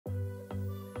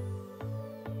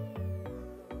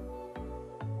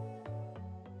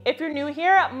If you're new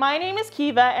here, my name is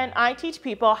Kiva and I teach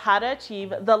people how to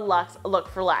achieve the Luxe Look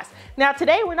for Less. Now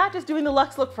today we're not just doing the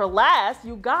Luxe Look for Less,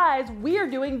 you guys, we are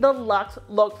doing the Luxe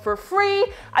Look for free.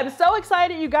 I'm so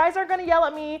excited. You guys are gonna yell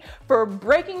at me for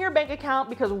breaking your bank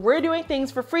account because we're doing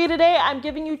things for free today. I'm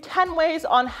giving you 10 ways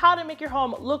on how to make your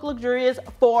home look luxurious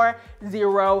for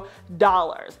 $0.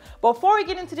 Before we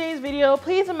get into today's video,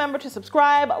 please remember to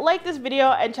subscribe, like this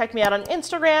video, and check me out on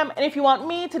Instagram. And if you want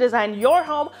me to design your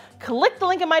home, click the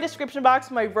link in my description box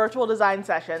for my virtual design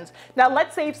sessions. Now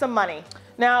let's save some money.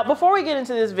 Now, before we get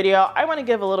into this video, I want to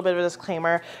give a little bit of a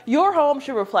disclaimer. Your home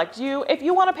should reflect you. If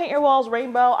you want to paint your walls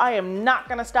rainbow, I am not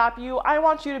going to stop you. I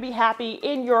want you to be happy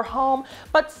in your home,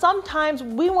 but sometimes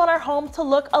we want our home to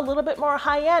look a little bit more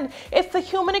high-end. It's the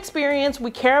human experience. We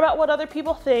care about what other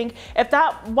people think. If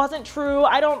that wasn't true,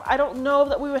 I don't know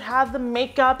that we would have the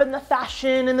makeup and the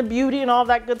fashion and the beauty and all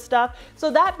that good stuff. So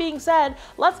that being said,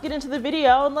 let's get into the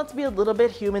video and let's be a little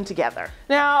bit human together.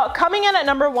 Now, coming in at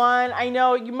number 1, I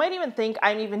know you might even think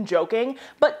I'm even joking,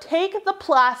 but take the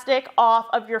plastic off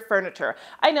of your furniture.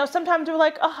 I know sometimes we're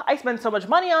like, oh, I spend so much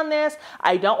money on this,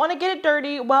 I don't want to get it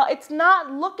dirty. Well, it's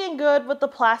not looking good with the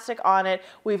plastic on it.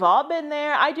 We've all been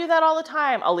there. I do that all the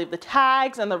time. I'll leave the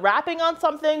tags and the wrapping on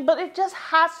something, but it just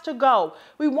has to go.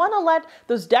 We want to let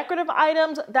those decorative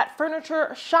items, that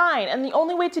furniture shine, and the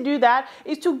only way to do that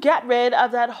is to get rid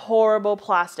of that horrible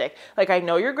plastic. Like, I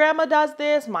know your grandma does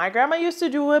this, my grandma used to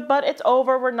do it, but it's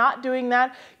over. We're not doing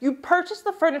that. You purchase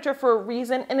the furniture for a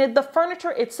reason, and the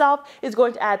furniture itself is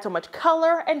going to add so much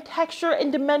color and texture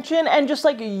and dimension and just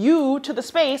like you to the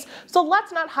space. So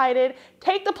let's not hide it.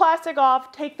 Take the plastic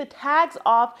off, take the tags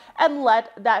off, and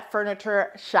let that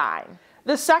furniture shine.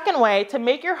 The second way to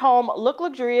make your home look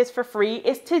luxurious for free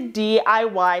is to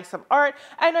DIY some art.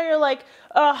 I know you're like,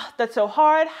 ugh, that's so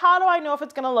hard. How do I know if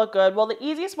it's gonna look good? Well, the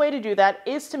easiest way to do that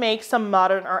is to make some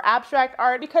modern or abstract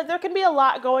art because there can be a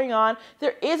lot going on.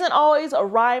 There isn't always a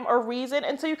rhyme or reason,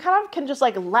 and so you kind of can just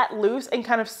like let loose and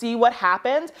kind of see what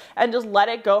happens and just let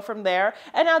it go from there.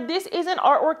 And now this isn't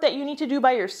artwork that you need to do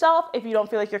by yourself if you don't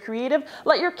feel like you're creative.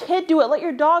 Let your kid do it, let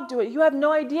your dog do it. You have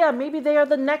no idea. Maybe they are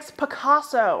the next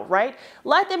Picasso, right?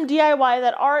 Let them DIY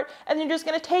that art, and you're just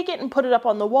gonna take it and put it up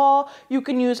on the wall. You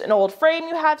can use an old frame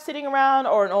you have sitting around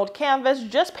or an old canvas,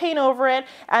 just paint over it,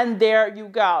 and there you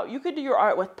go. You could do your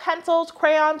art with pencils,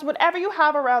 crayons, whatever you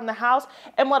have around the house.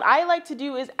 And what I like to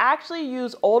do is actually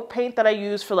use old paint that I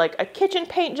use for like a kitchen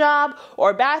paint job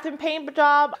or a bathroom paint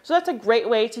job. So that's a great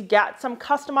way to get some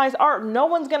customized art. No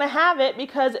one's gonna have it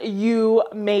because you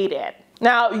made it.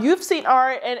 Now, you've seen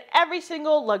art in every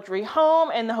single luxury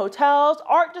home and the hotels.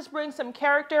 Art just brings some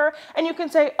character, and you can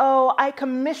say, oh, I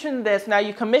commissioned this. Now,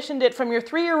 you commissioned it from your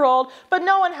 3-year-old, but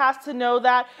no one has to know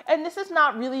that. And this is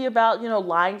not really about,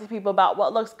 lying to people about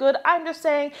what looks good. I'm just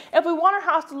saying, if we want our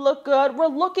house to look good, we're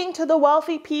looking to the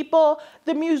wealthy people,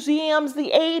 the museums,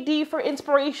 the AD for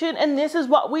inspiration, and this is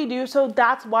what we do, so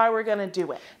that's why we're gonna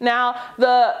do it. Now,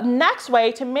 the next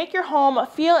way to make your home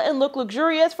feel and look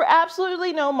luxurious for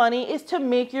absolutely no money is to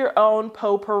make your own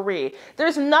potpourri.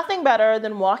 There's nothing better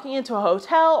than walking into a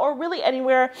hotel or really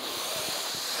anywhere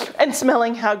and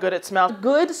smelling how good it smells.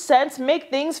 Good scents make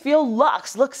things feel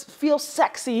luxe, feel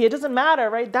sexy. It doesn't matter,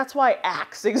 right? That's why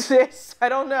Axe exists. I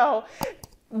don't know.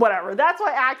 Whatever. That's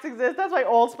why Axe exists. That's why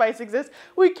Old Spice exists.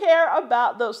 We care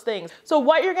about those things. So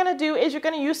what you're gonna do is you're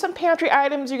gonna use some pantry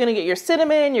items. You're gonna get your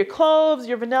cinnamon, your cloves,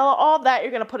 your vanilla, all that.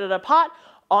 You're gonna put it in a pot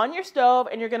on your stove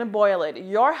and you're gonna boil it.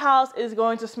 Your house is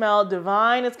going to smell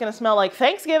divine. It's gonna smell like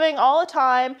Thanksgiving all the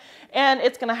time, and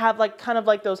it's gonna have like kind of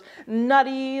like those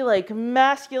nutty, like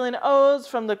masculine O's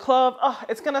from the clove. Oh,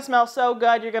 it's gonna smell so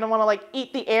good. You're gonna wanna like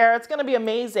eat the air. It's gonna be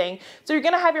amazing. So you're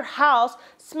gonna have your house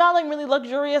smelling really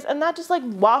luxurious, and that just like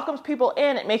welcomes people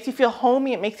in. It makes you feel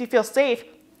homey, it makes you feel safe.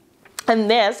 And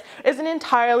this is an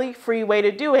entirely free way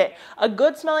to do it. A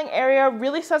good smelling area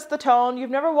really sets the tone. You've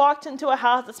never walked into a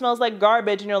house that smells like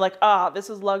garbage and you're like, ah, this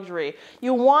is luxury.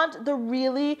 You want the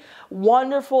really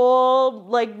wonderful,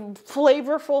 like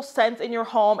flavorful scents in your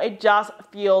home. It just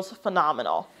feels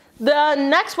phenomenal. The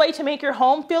next way to make your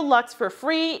home feel luxe for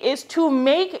free is to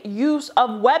make use of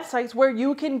websites where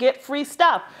you can get free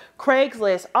stuff.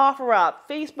 Craigslist, OfferUp,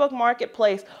 Facebook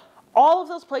Marketplace. All of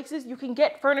those places you can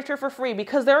get furniture for free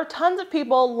because there are tons of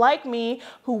people like me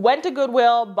who went to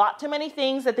Goodwill, bought too many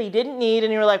things that they didn't need,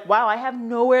 and you're like, wow, I have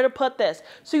nowhere to put this.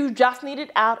 So you just need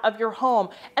it out of your home.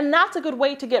 And that's a good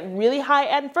way to get really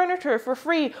high-end furniture for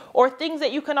free, or things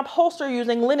that you can upholster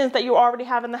using linens that you already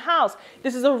have in the house.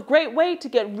 This is a great way to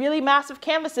get really massive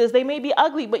canvases. They may be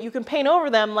ugly, but you can paint over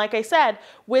them, like I said,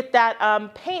 with that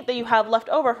paint that you have left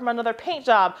over from another paint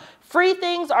job. Free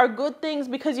things are good things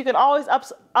because you can always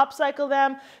upsell upcycle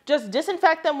them, just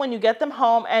disinfect them when you get them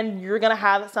home and you're gonna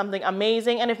have something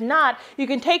amazing. And if not, you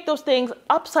can take those things,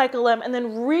 upcycle them, and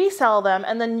then resell them,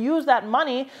 and then use that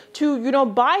money to, you know,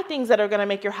 buy things that are gonna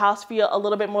make your house feel a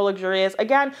little bit more luxurious.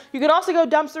 Again, you could also go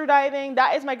dumpster diving.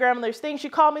 That is my grandmother's thing. She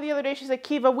called me the other day. She said,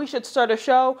 Kiva, we should start a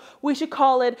show. We should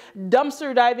call it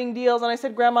dumpster diving deals. And I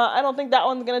said, Grandma, I don't think that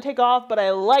one's gonna take off, but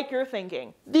I like your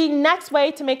thinking. The next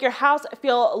way to make your house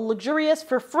feel luxurious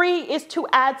for free is to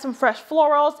add some fresh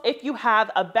florals. If you have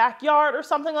a backyard or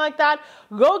something like that,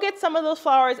 go get some of those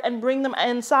flowers and bring them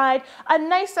inside. A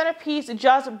nice centerpiece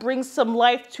just brings some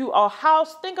life to a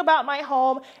house. Think about my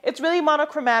home. It's really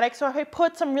monochromatic, so if I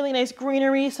put some really nice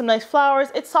greenery, some nice flowers,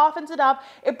 it softens it up.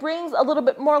 It brings a little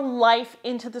bit more life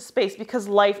into the space because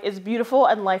life is beautiful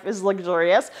and life is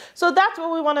luxurious. So that's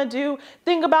what we want to do.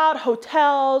 Think about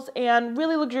hotels and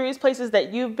really luxurious places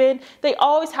that you've been. They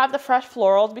always have the fresh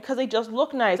florals because they just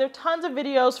look nice. There are tons of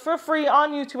videos for free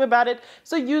on YouTube about it,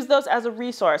 so use those as a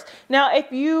resource. Now,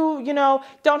 if you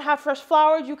don't have fresh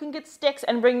flowers, you can get sticks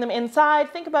and bring them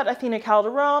inside. Think about Athena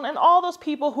Calderon and all those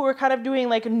people who are kind of doing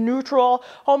like neutral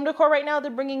home decor right now.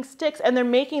 They're bringing sticks and they're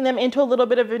making them into a little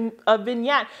bit of a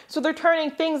vignette. So they're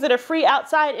turning things that are free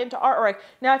outside into artwork.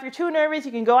 Now, if you're too nervous,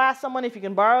 you can go ask someone if you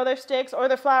can borrow their sticks or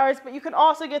their flowers, but you can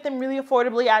also get them really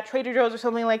affordably at Trader Joe's or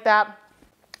something like that.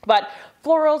 But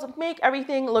florals make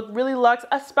everything look really luxe,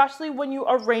 especially when you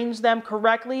arrange them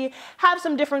correctly. Have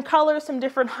some different colors, some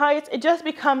different heights. It just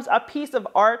becomes a piece of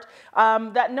art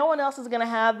that no one else is gonna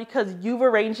have because you've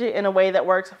arranged it in a way that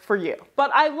works for you.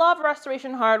 But I love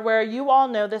Restoration Hardware. You all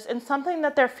know this, and something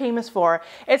that they're famous for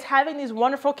is having these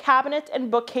wonderful cabinets and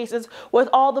bookcases with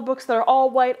all the books that are all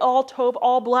white, all taupe,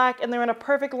 all black, and they're in a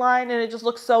perfect line, and it just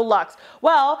looks so luxe.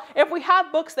 Well, if we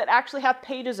have books that actually have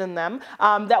pages in them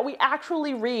that we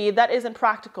actually read, that isn't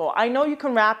practical. I know you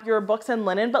can wrap your books in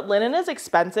linen, but linen is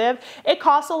expensive. It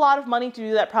costs a lot of money to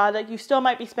do that project. You still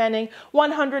might be spending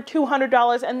 $100,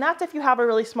 $200, and that's if you have a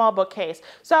really small bookcase.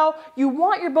 So you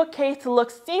want your bookcase to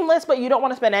look seamless, but you don't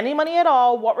want to spend any money at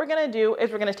all. What we're going to do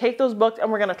is we're going to take those books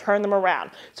and we're going to turn them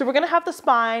around. So we're going to have the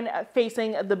spine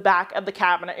facing the back of the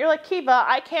cabinet. You're like, Kiva,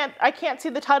 I can't see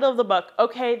the title of the book.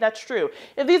 Okay, that's true.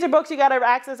 If these are books you got to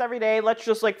access every day, let's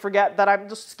just like forget that. I'm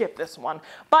just skip this one.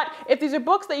 But if these are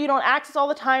books that you don't access all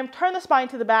the time, turn the spine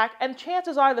to the back, and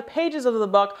chances are the pages of the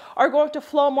book are going to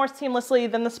flow more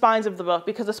seamlessly than the spines of the book,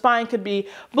 because the spine could be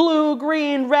blue,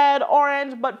 green, red,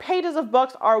 orange, but pages of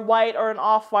books are white or an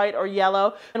off-white or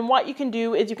yellow. And what you can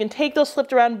do is you can take those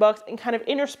flipped around books and kind of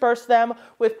intersperse them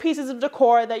with pieces of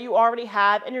decor that you already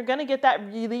have, and you're going to get that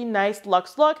really nice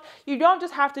luxe look. You don't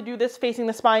just have to do this facing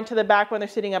the spine to the back when they're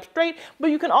sitting up straight,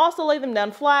 but you can also lay them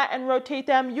down flat and rotate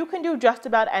them. You can do just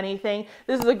about anything.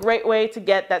 This is a great way to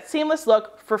get that seamless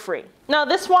look for free. Now,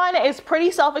 this one is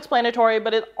pretty self-explanatory,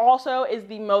 but it also is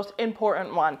the most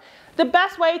important one. The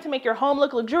best way to make your home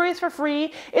look luxurious for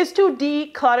free is to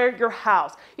declutter your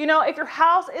house. You know, if your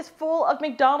house is full of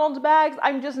McDonald's bags,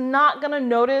 I'm just not gonna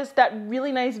notice that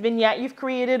really nice vignette you've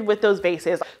created with those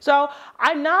vases. So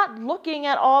I'm not looking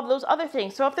at all of those other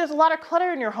things. So if there's a lot of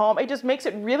clutter in your home, it just makes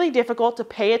it really difficult to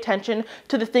pay attention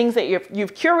to the things that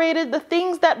you've curated, the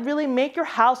things that really make your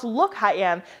house look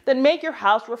high-end, that make your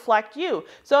house reflect you.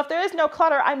 So if there is no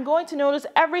clutter, I'm going to notice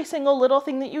every single little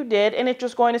thing that you did, and it's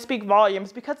just going to speak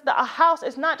volumes, because a house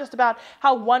is not just about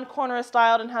how one corner is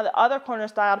styled and how the other corner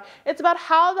is styled. It's about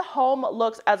how the home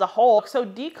looks as a whole. So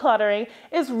decluttering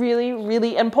is really,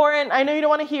 really important. I know you don't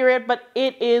want to hear it, but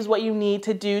it is what you need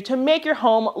to do to make your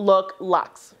home look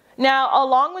luxe. Now,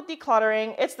 along with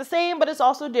decluttering, it's the same, but it's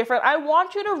also different. I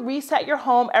want you to reset your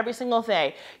home every single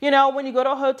day. You know, when you go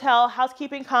to a hotel,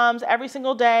 housekeeping comes every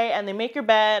single day and they make your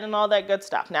bed and all that good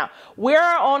stuff. Now, we're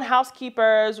our own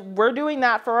housekeepers. We're doing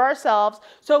that for ourselves.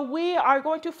 So we are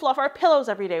going to fluff our pillows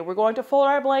every day. We're going to fold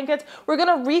our blankets. We're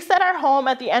going to reset our home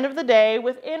at the end of the day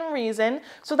within reason,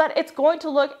 so that it's going to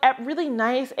look really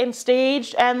nice and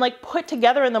staged and like put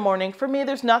together in the morning. For me,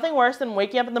 there's nothing worse than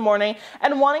waking up in the morning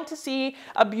and wanting to see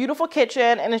a beautiful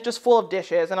kitchen and it's just full of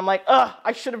dishes, and I'm like, ugh,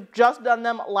 I should have just done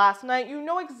them last night. You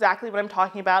know exactly what I'm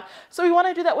talking about. So we want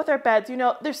to do that with our beds. You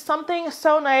know, there's something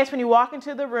so nice when you walk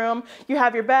into the room, you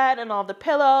have your bed and all the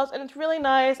pillows, and it's really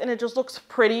nice and it just looks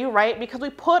pretty, right? Because we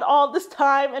put all this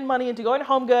time and money into going to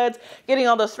Home Goods, getting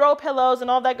all those throw pillows and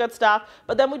all that good stuff,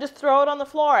 but then we just throw it on the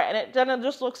floor and it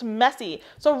just looks messy.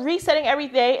 So resetting every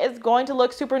day is going to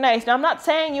look super nice. Now, I'm not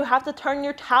saying you have to turn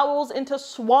your towels into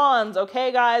swans,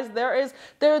 okay guys? There is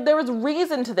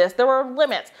reason to this. There are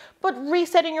limits. But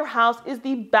resetting your house is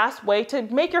the best way to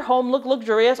make your home look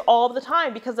luxurious all of the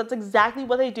time, because that's exactly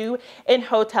what they do in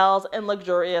hotels and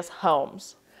luxurious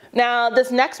homes. Now,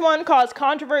 this next one caused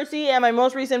controversy in my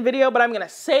most recent video, but I'm gonna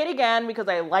say it again because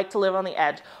I like to live on the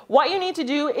edge. What you need to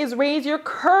do is raise your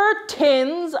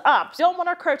curtains up. We don't want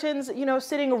our curtains,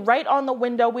 sitting right on the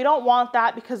window. We don't want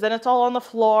that because then it's all on the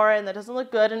floor and that doesn't look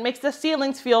good and makes the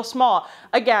ceilings feel small.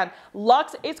 Again,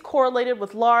 luxe is correlated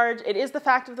with large. It is the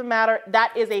fact of the matter.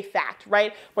 That is a fact,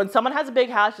 right? When someone has a big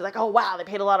house, you're like, oh wow, they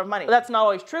paid a lot of money. But that's not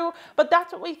always true, but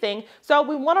that's what we think. So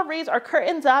we wanna raise our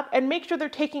curtains up and make sure they're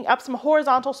taking up some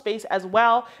horizontal space as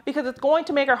well, because it's going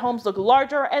to make our homes look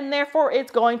larger and therefore it's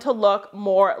going to look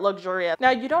more luxurious. Now,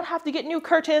 you don't have to get new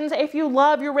curtains. If you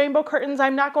love your rainbow curtains,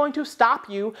 I'm not going to stop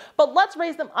you, but let's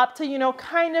raise them up to,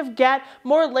 kind of get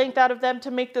more length out of them to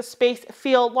make the space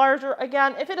feel larger.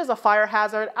 Again, if it is a fire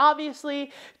hazard,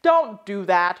 obviously don't do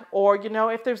that. Or,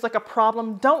 if there's like a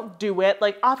problem, don't do it.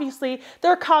 Like, obviously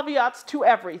there are caveats to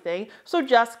everything, so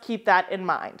just keep that in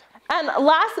mind. And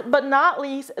last but not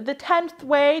least, the 10th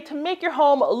way to make your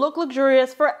home look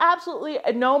luxurious for absolutely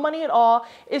no money at all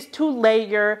is to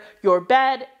layer your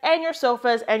bed and your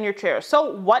sofas and your chairs.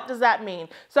 So what does that mean?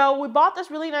 So we bought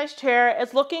this really nice chair.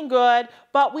 It's looking good,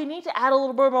 but we need to add a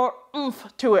little bit more oomph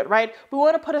to it, right? We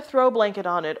want to put a throw blanket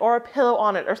on it or a pillow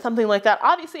on it or something like that.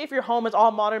 Obviously, if your home is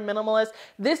all modern minimalist,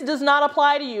 this does not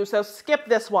apply to you, so skip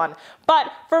this one.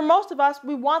 But for most of us,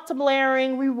 we want some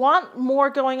layering. We want more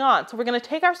going on. So we're going to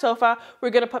take our sofa, we're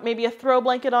going to put maybe a throw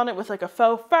blanket on it with like a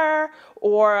faux fur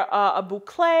or a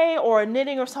boucle or a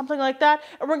knitting or something like that,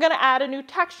 and we're going to add a new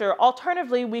texture.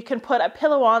 Alternatively, we can put a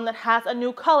pillow on that has a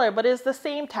new color but is the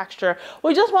same texture.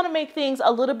 We just want to make things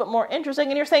a little bit more interesting.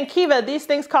 And you're saying, Kiva, these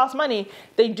things cost money.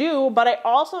 They do, but I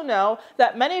also know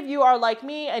that many of you are like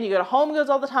me and you go to Home Goods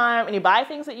all the time and you buy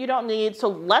things that you don't need. So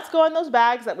let's go in those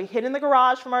bags that we hid in the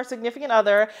garage from our significant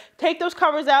other, take those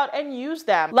covers out and use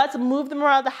them. Let's move them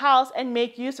around the house and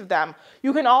make use of them.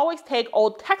 You can always take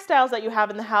old textiles that you have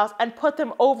in the house and put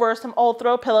them over some old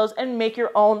throw pillows and make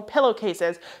your own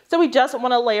pillowcases. So we just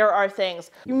want to layer our things.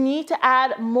 You need to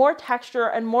add more texture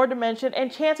and more dimension,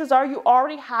 and chances are you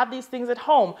already have these things at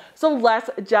home. So let's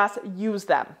just use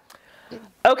them.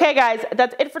 Okay guys,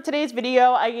 that's it for today's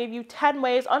video. I gave you 10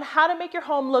 ways on how to make your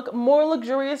home look more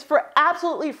luxurious for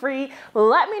absolutely free.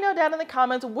 Let me know down in the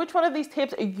comments which one of these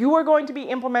tips you are going to be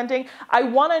implementing. I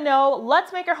want to know.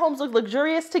 Let's make our homes look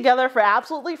luxurious together for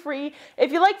absolutely free.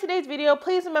 If you like today's video,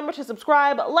 please remember to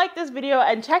subscribe, like this video,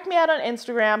 and check me out on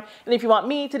Instagram. And if you want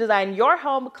me to design your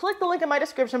home, click the link in my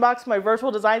description box for my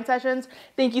virtual design sessions.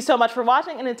 Thank you so much for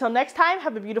watching, and until next time,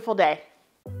 have a beautiful day.